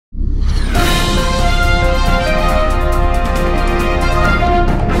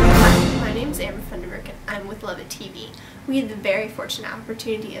very fortunate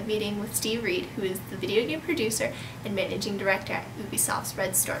opportunity of meeting with Steve Reid, who is the video game producer and managing director at Ubisoft's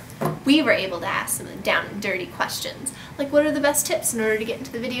Red Storm. We were able to ask some of the down and dirty questions, like what are the best tips in order to get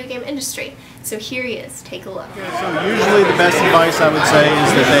into the video game industry? So here he is, take a look. So usually the best advice I would say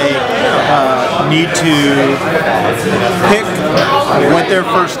is that they need to pick what their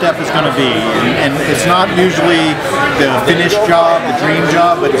first step is going to be. And it's not usually the finished job, the dream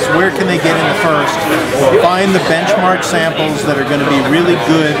job, but it's where can they get in first. Find the benchmark samples that are going to be really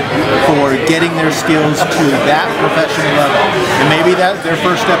good for getting their skills to that professional level. And maybe that their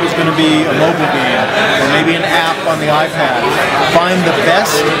first step is going to be a mobile game, or maybe an app on the iPad. Find the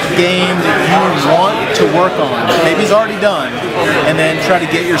best game that you want to work on, maybe it's already done, and then try to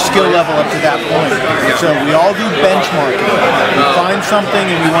get your skill level up to that point. So we all do benchmarking. We find something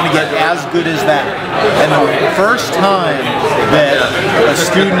and we want to get as good as that. And the first time that a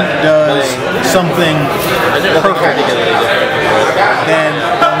student does something perfect, then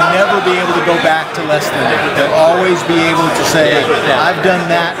they'll never be able to go back to less than that. They'll always be able to say, I've done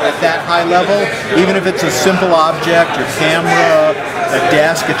that at that high level, even if it's a simple object, your camera, a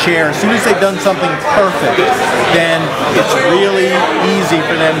desk, a chair. As soon as they've done something perfect, then it's really easy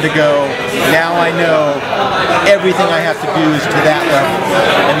for them to go, now I know everything I have to do is to that level.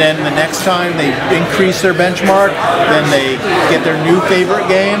 And then the next time they increase their benchmark, then they get their new favorite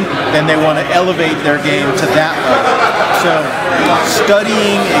game, then they want to elevate their game to that level. So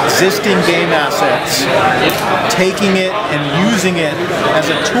studying existing game assets, taking it and using it as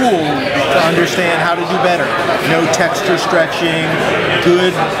a tool to understand how to do better. No texture stretching,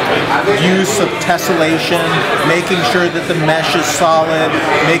 good use of tessellation, making sure that the mesh is solid,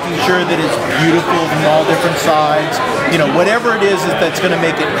 making sure that it's beautiful from all different sides. You know, whatever it is that's going to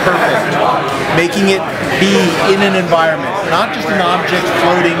make it perfect, making it be in an environment, not just an object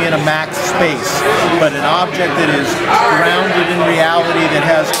floating in a max space, but an object that is grounded in reality, that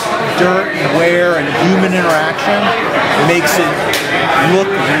has dirt and wear and human interaction, makes it look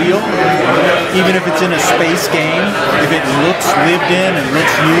real. Even if it's in a space game, if it looks lived in and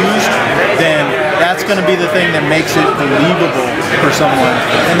looks used, then that's going to be the thing that makes it believable for someone.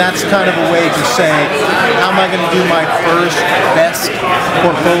 And that's kind of a way to say, how am I going to do my first best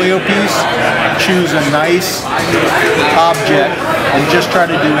portfolio piece? Choose a nice object and just try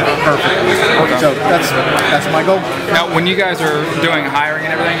to do it perfectly. So that's my goal. Now, when you guys are doing hiring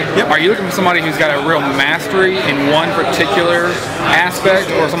and everything, are you looking for somebody who's got a real mastery in one particular aspect,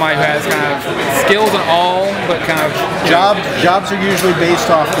 or somebody who has kind of skills in all, but kind of jobs are usually based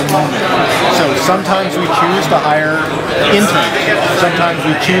off the moment. So sometimes we choose to hire interns. Sometimes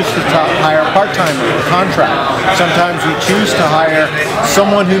we choose to hire part-timers or contract. Sometimes we choose to hire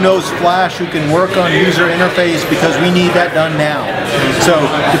someone who knows Flash, who can work on user interface because we need that done now. So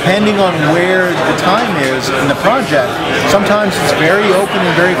depending on where the time is in the project, sometimes it's very open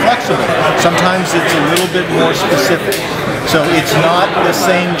and very flexible. Sometimes it's a little bit more specific. So it's not the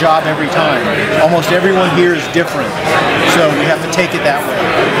same job every time. Almost everyone here is different. So we have to take it that way.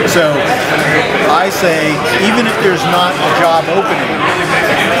 So I say, even if there's not a job opening,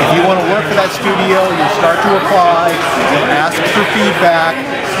 if you want to work for that studio, you'll start to apply, you'll ask for feedback,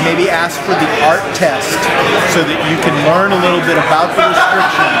 maybe ask for the art test so that you can learn a little bit about the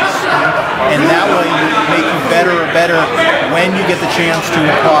restrictions, and that way will make you better or better when you get the chance to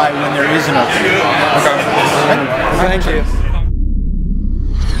apply when there is an opening. Okay. Thank you.